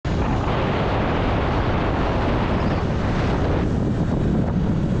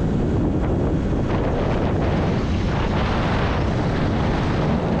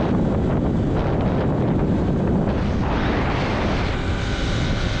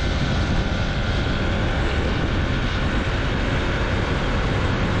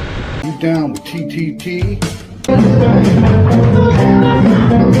down with TTT.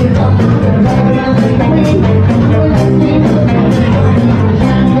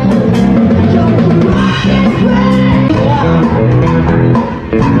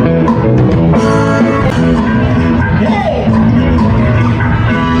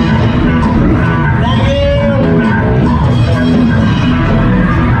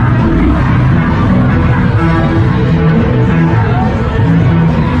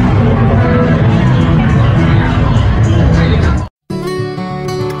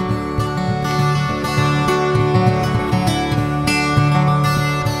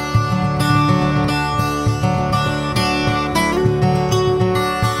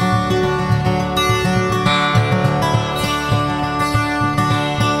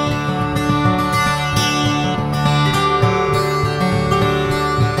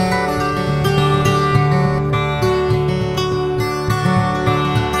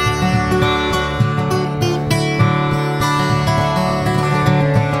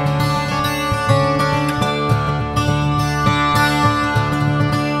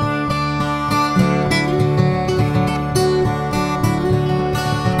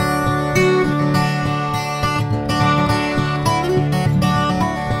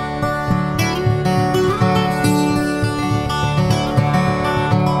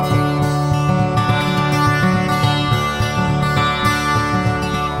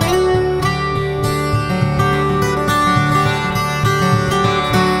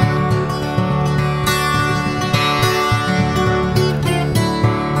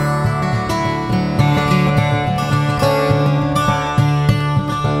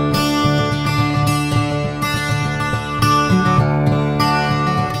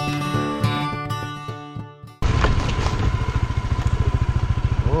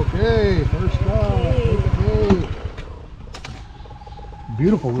 Okay, first stop. Okay.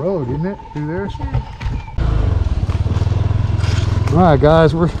 Beautiful road, isn't it? Through there. All right,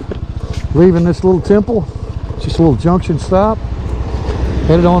 guys, we're leaving this little temple. Just a little junction stop.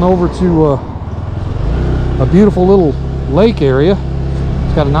 Headed on over to a beautiful little lake area.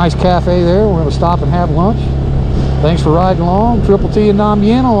 It's got a nice cafe there. We're going to stop and have lunch. Thanks for riding along. Triple T and Nam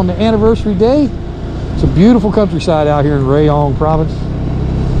Yen on the anniversary day. It's a beautiful countryside out here in Rayong province.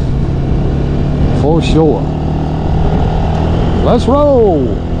 For sure. Let's roll.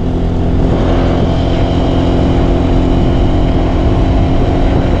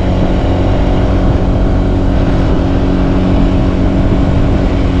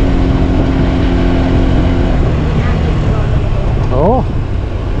 Oh.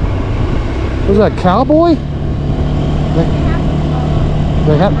 Was that cowboy?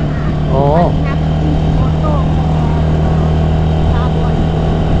 They have. Oh.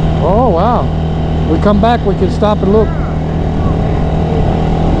 Oh, wow. We come back, we can stop and look.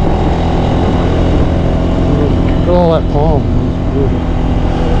 Look at all that palm.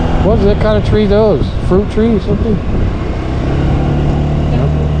 What is that kind of tree those? Fruit tree or something?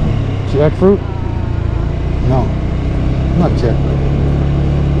 Jackfruit? No, not jackfruit.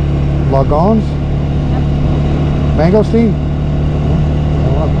 Lagons? Mangosteen?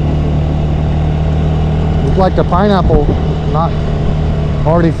 Looks like the pineapple, not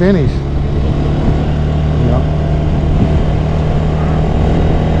already finished.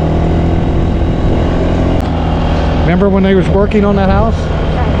 Remember when they was working on that house?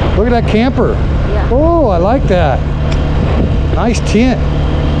 Look at that camper. Yeah. Oh, I like that. Nice tent.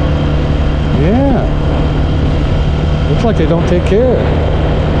 Yeah. Looks like they don't take care of it.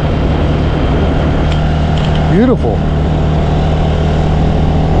 Beautiful.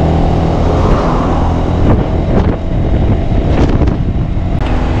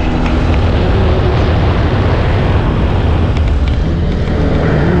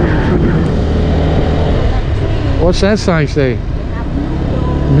 What's that sign say?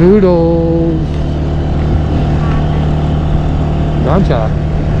 Noodles. Gancha.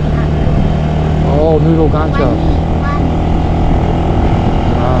 Oh, noodle gancha.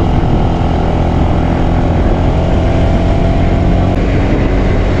 Wow.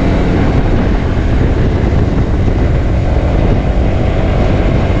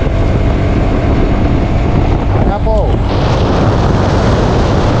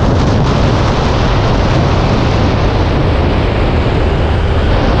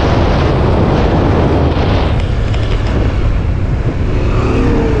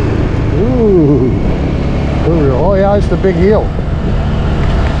 It's the big heel.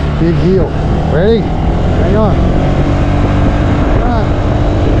 Big heel. Ready? Hang on. Hang on.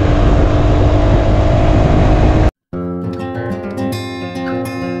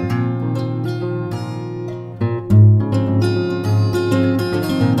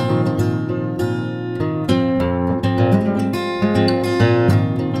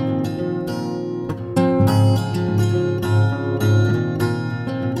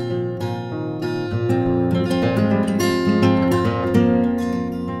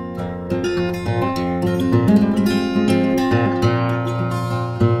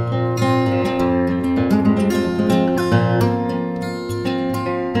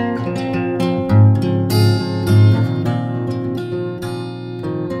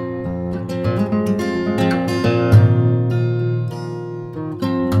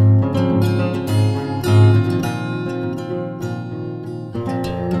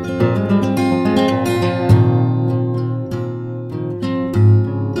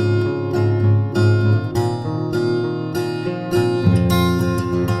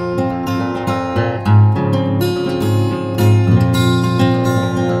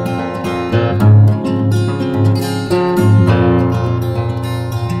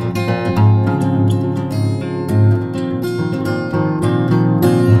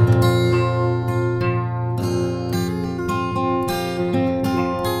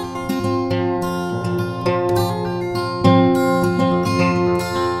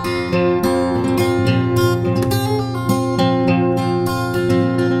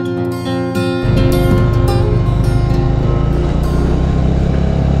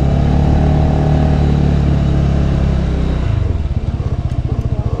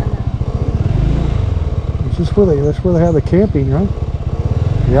 That's where they have the camping, right?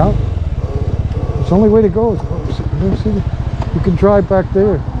 Yeah. It's the only way to go. You can drive back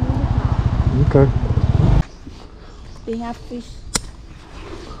there. Okay. They have fish.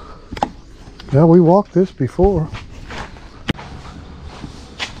 Yeah, we walked this before.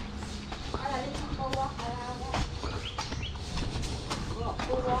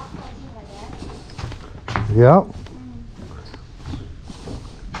 Yeah.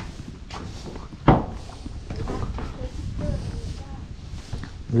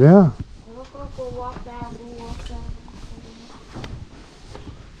 Yeah.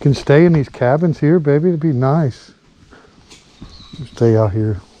 Can stay in these cabins here, baby. It'd be nice. Stay out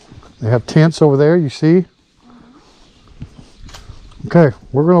here. They have tents over there, you see? Okay,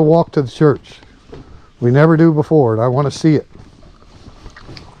 we're going to walk to the church. We never do before, and I want to see it.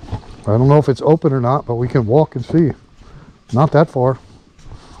 I don't know if it's open or not, but we can walk and see. Not that far.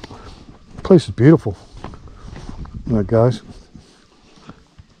 The place is beautiful. Look, guys.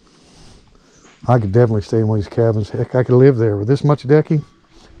 I could definitely stay in one of these cabins. Heck, I could live there with this much decking.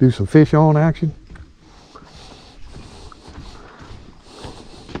 Do some fish on action.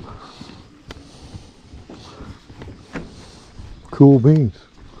 Cool beans.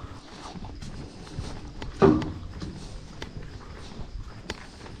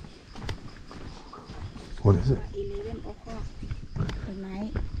 What is it? 11 o'clock at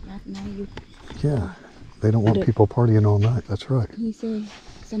night. Last night you. Yeah, they don't want people partying all night. That's right. He said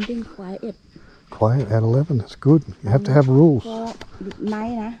something quiet. Quiet at 11. That's good. You have to have rules.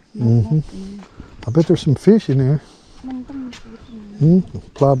 Night, I bet there's some fish in there.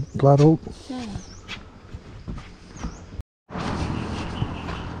 Plot.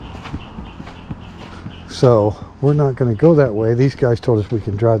 So we're not going to go that way. These guys told us we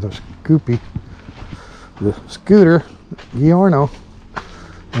can drive the scooter, Giorno,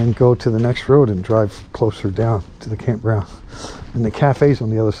 and go to the next road and drive closer down to the campground. And the cafe's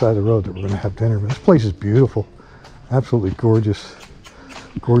on the other side of the road that we're going to have dinner. But this place is beautiful. Absolutely gorgeous.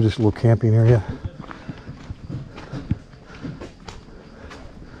 Gorgeous little camping area.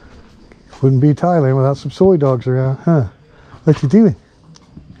 Wouldn't be Thailand without some soy dogs around, huh? What you doing?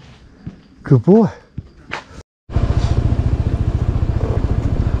 Good boy.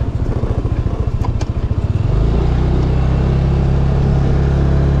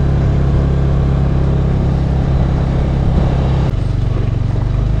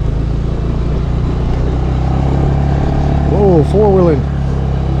 Whoa, four-wheeling.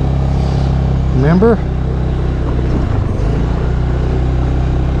 Remember?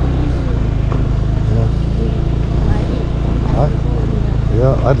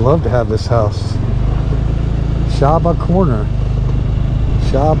 Yeah, I'd love to have this house. Shaba Corner.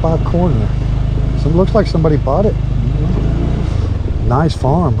 Shaba Corner. So it looks like somebody bought it. Nice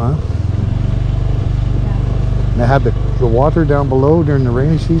farm, huh? And they have the water down below during the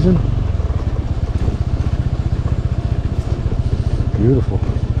rainy season. Beautiful.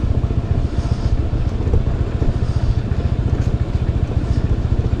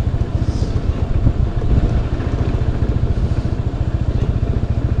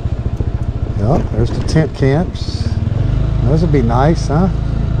 Yep, there's the tent camps. Those would be nice, huh?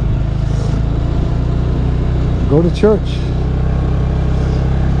 Go to church.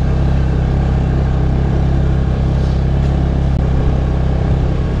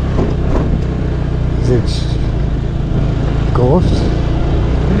 Is it ghosts?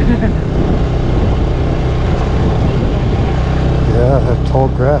 Yeah, that tall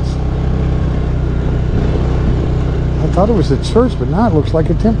grass. I thought it was a church, but now it looks like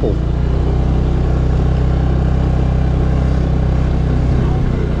a temple.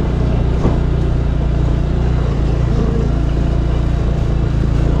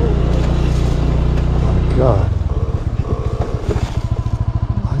 God.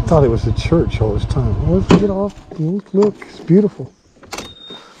 I thought it was a church all this time. Oh, let's get off. Look, it's beautiful.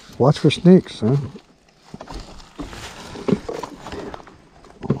 Watch for snakes, huh?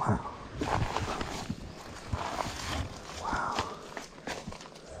 Wow. Wow.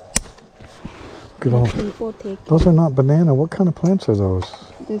 Look at all. Those are not banana. What kind of plants are those?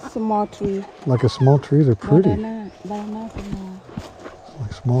 The small tree. Like a small tree? They're pretty. Banana.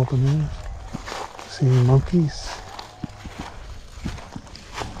 Like small bananas. See any monkeys?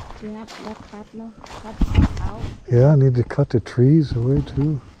 Yeah, I need to cut the trees away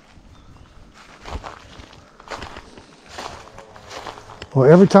too. Well,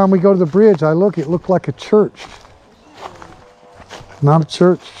 every time we go to the bridge, I look, it looked like a church. Not a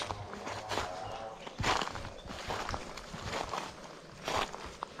church.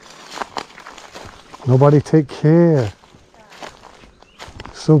 Nobody take care.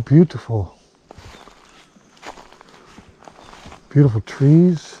 So beautiful. Beautiful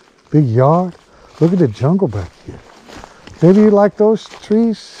trees, big yard. Look at the jungle back here. Maybe you like those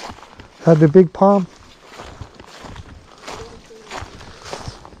trees? Have the big palm?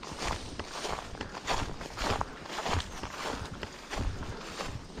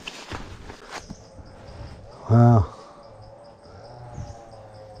 Wow.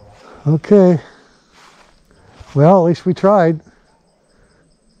 Okay. Well, at least we tried.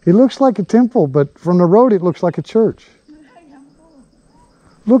 It looks like a temple, but from the road it looks like a church.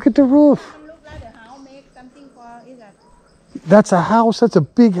 Look at the roof. That's a house. That's a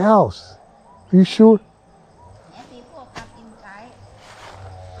big house. Are you sure?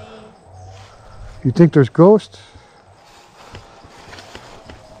 You think there's ghosts?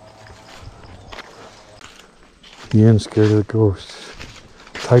 Ian's scared of the ghosts.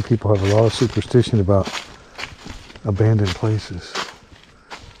 Thai people have a lot of superstition about abandoned places.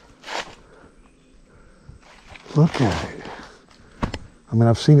 Look at it. I mean,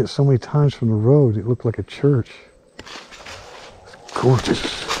 I've seen it so many times from the road. It looked like a church. It's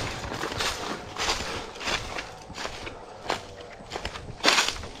gorgeous.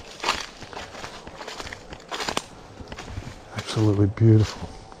 Absolutely beautiful.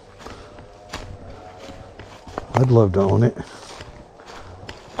 I'd love to own it.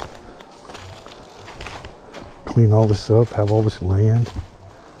 Clean all this up, have all this land.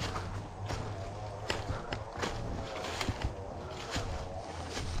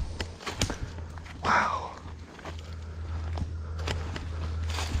 Wow.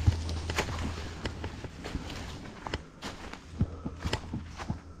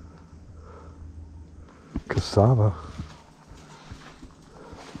 Cassava.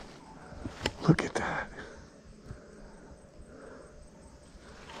 Look at that.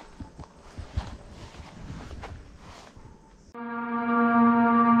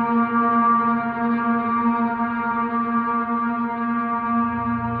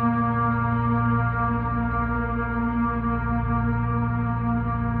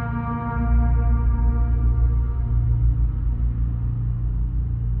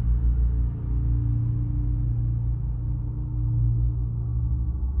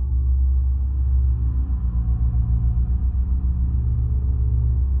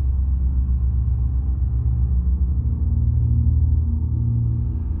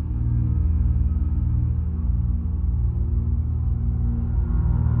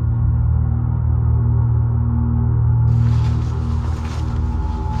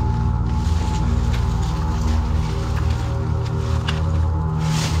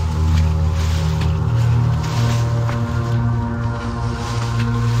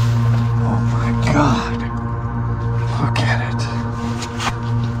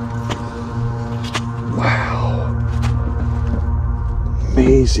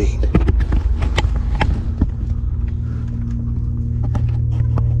 Amazing.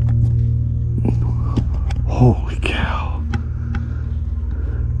 Holy cow.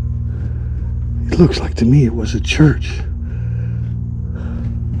 It looks like to me it was a church.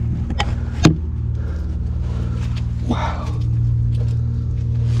 Wow.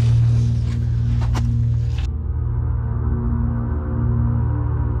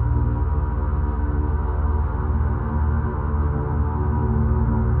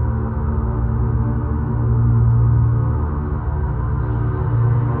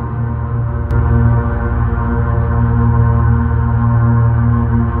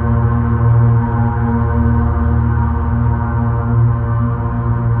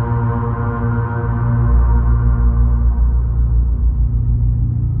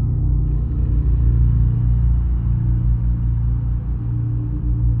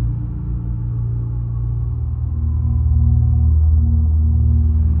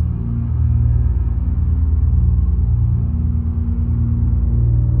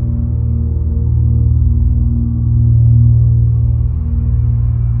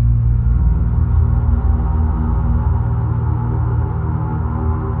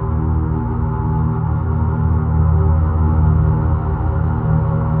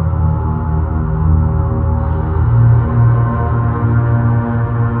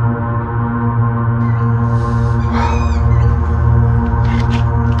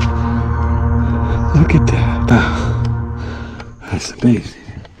 Look at that. That's amazing.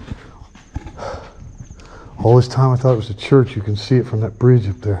 All this time I thought it was a church. You can see it from that bridge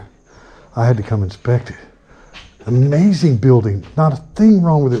up there. I had to come inspect it. Amazing building. Not a thing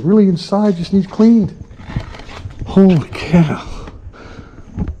wrong with it. Really inside just needs cleaned. Holy cow.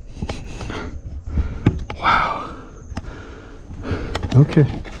 Wow. Okay.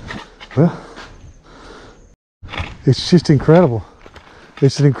 Well, it's just incredible.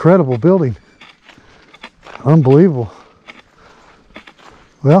 It's an incredible building. Unbelievable.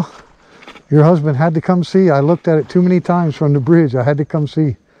 Well, your husband had to come see. I looked at it too many times from the bridge. I had to come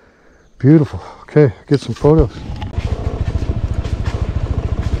see. Beautiful. Okay, get some photos.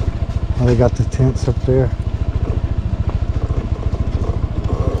 Oh, they got the tents up there.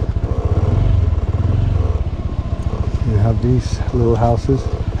 You have these little houses.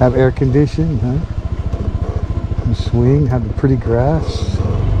 Have air conditioning, huh? And swing, have the pretty grass.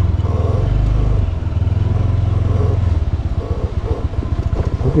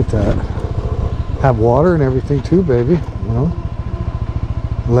 Look at that. Have water and everything too, baby. You know,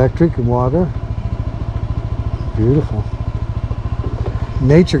 electric and water. Beautiful.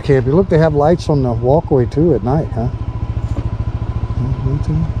 Nature camping. Look, they have lights on the walkway too at night, huh?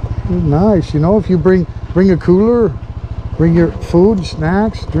 Nice. You know, if you bring a cooler, bring your food,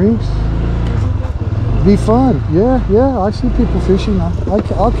 snacks, drinks. Be fun. Yeah, yeah. I see people fishing.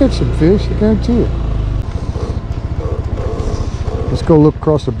 I'll catch some fish. I guarantee it. Let's go look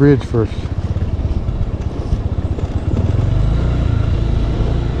across the bridge first.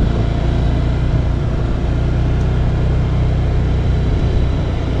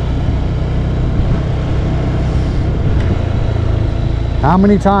 How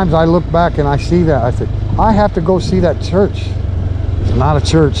many times I look back and I see that, I think, I have to go see that church. It's not a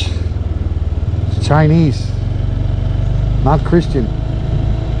church. It's Chinese, not Christian.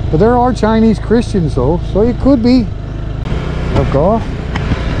 But there are Chinese Christians though, so it could be. Golf.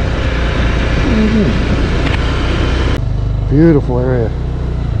 Beautiful area.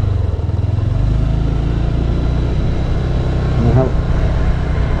 Yeah.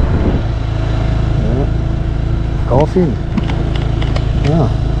 Golfing. Yeah.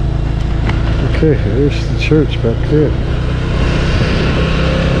 Okay, there's the church back there.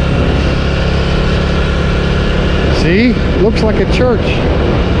 See? Looks like a church.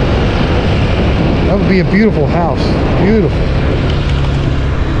 That would be a beautiful house. Beautiful.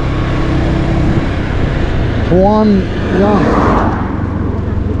 Panoramic.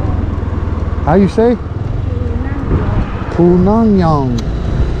 How you say? Panoramic.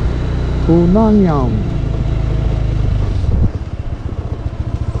 Panoramic.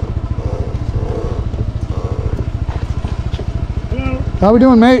 Hello. How we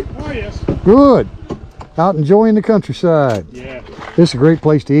doing, mate? Oh, yes. Good. Out enjoying the countryside. Yeah. This is a great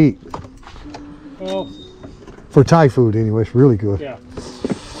place to eat. Well, for Thai food anyway, it's really good. yeah.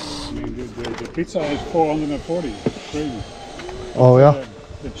 I mean, the pizza is 440. Crazy. Oh yeah?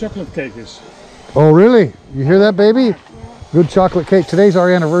 The chocolate cake is. Oh really? You hear that, baby? Good chocolate cake. Today's our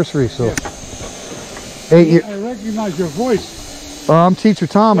anniversary, so. Yes. 8 years. I recognize your voice. I'm Teacher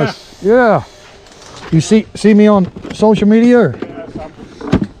Thomas. Yeah. You see me on social media? Or? Yeah, some.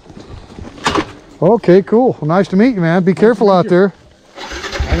 Okay, cool. Well, nice to meet you, man. Be careful out there.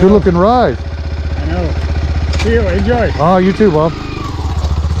 Good looking ride. I know. See you. Enjoy. Oh, you too, Bob.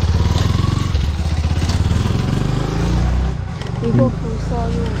 People who saw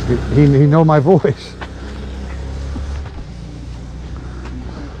you. He know my voice.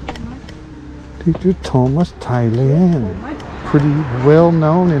 Teacher Thomas, Thailand. Pretty well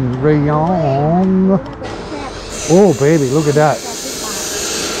known in Rayong. Oh, baby, look at that.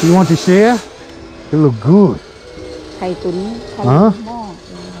 You want to share? It look good. Huh?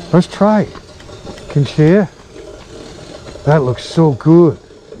 Let's try it. Can share? That looks so good.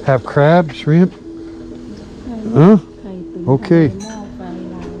 Have crab, shrimp. Huh? Okay.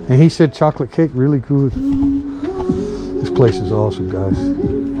 And he said chocolate cake, really good. This place is awesome, guys.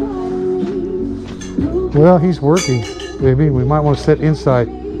 Well, he's working, baby. We might want to sit inside.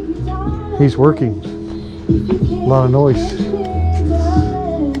 He's working. A lot of noise.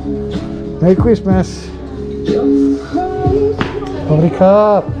 Merry Christmas. Nobody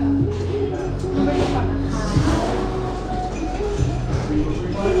cup.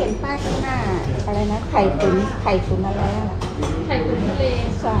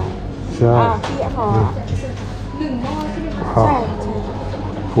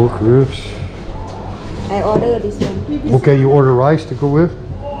 Pork ribs. I order this one. Okay, you order rice to go with?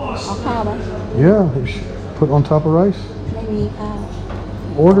 Yeah, put on top of rice.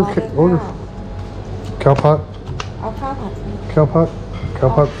 Order cow pot. Cow pot. Cow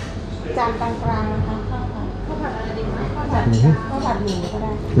pot.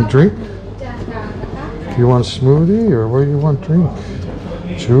 You drink? Do you want a smoothie or what do you want to drink?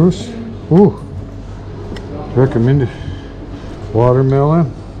 Juice? Ooh. Recommended.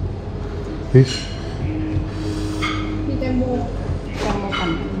 Watermelon. These.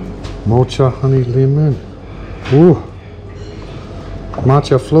 Mocha honey lemon. Ooh.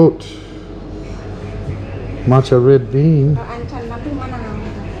 Matcha float. Matcha red bean.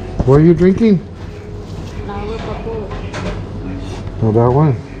 What are you drinking? No, that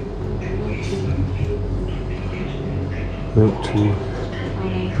one. Milk tea. เอา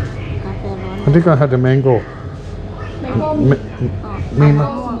เลยกาแฟร้อน I think I had the mango.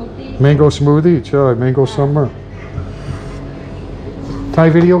 Mango smoothie. Chai, mango summer. Thai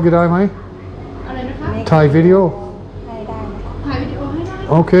video ก็ได้ไหม อะไรนะคะ Thai video. ให้ได้นะคะ ถ่ายวิดีโอให้ไ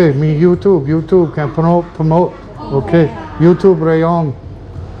ด้ Okay, me YouTube can promote. Okay, YouTube Rayong.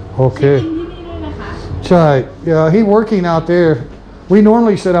 Okay. ที่นี่ด้วยนะคะ Chai, yeah, he working out there. We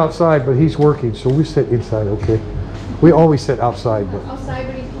normally sit outside, but he's working, so we sit inside. Okay, we always sit outside, but เอาไซด์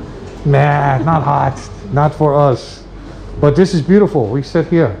บริษัท nah, not hot, not for us. But this is beautiful. We sit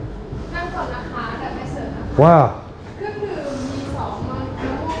here. นั่งก่อนนะคะแต่ไม่เสิร์ฟนะคะ Wow, เครื่องดื่มมี2มันม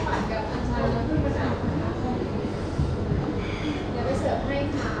ะม่วงปั่นกับอัญชันน้ำผึ้งมะนาวนะคะเดี๋ยวไปเสิร์ฟให้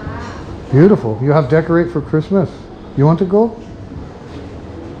ค่ะ beautiful. You have decorate for Christmas. You want to go?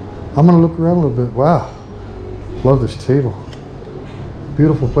 I'm gonna look around a little bit. Wow, love this table.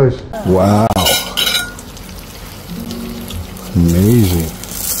 Beautiful place. Wow, amazing.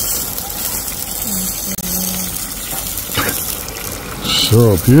 So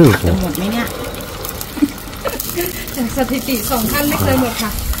beautiful. หมดไหมเนี่ย จากสถิติ2ท่านไม่เคยหมดค่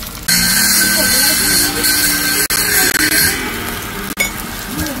ะ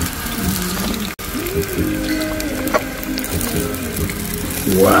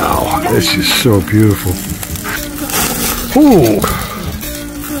Wow, this is so beautiful. Ooh.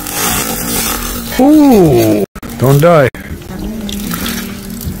 Ooh. Don't die.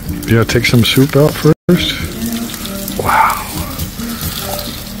 Yeah, take some soup out first. Wow.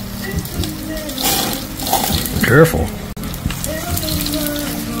 Careful.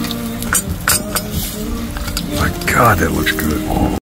 My God, that looks good.